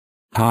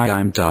Hi,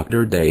 I'm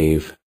Dr.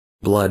 Dave.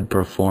 Blood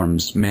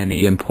performs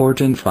many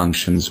important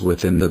functions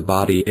within the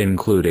body,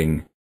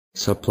 including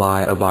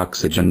supply of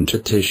oxygen to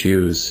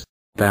tissues,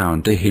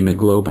 bound to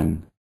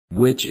hemoglobin,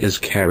 which is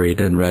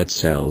carried in red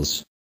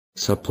cells,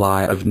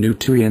 supply of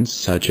nutrients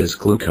such as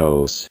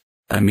glucose,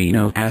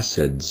 amino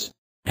acids,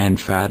 and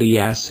fatty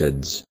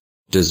acids,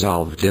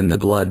 dissolved in the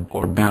blood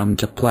or bound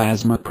to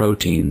plasma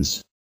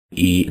proteins,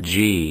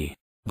 e.g.,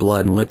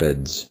 blood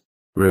lipids,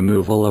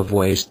 removal of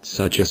waste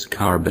such as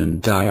carbon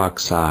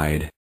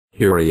dioxide,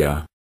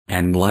 urea,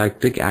 and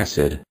lactic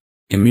acid,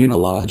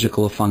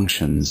 immunological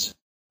functions,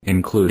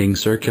 including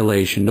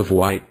circulation of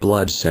white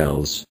blood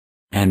cells,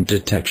 and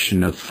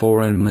detection of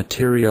foreign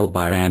material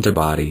by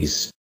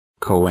antibodies,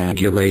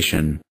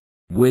 coagulation,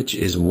 which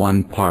is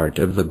one part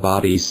of the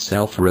body's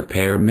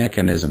self-repair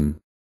mechanism,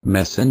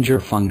 messenger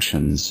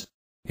functions,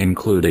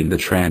 including the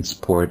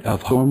transport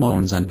of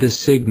hormones and the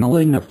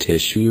signaling of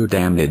tissue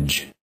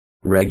damage,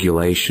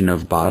 regulation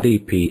of body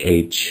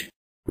pH,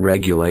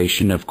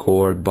 regulation of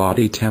core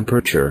body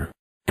temperature,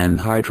 and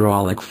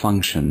hydraulic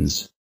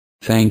functions.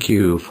 Thank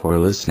you for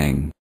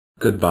listening.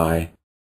 Goodbye.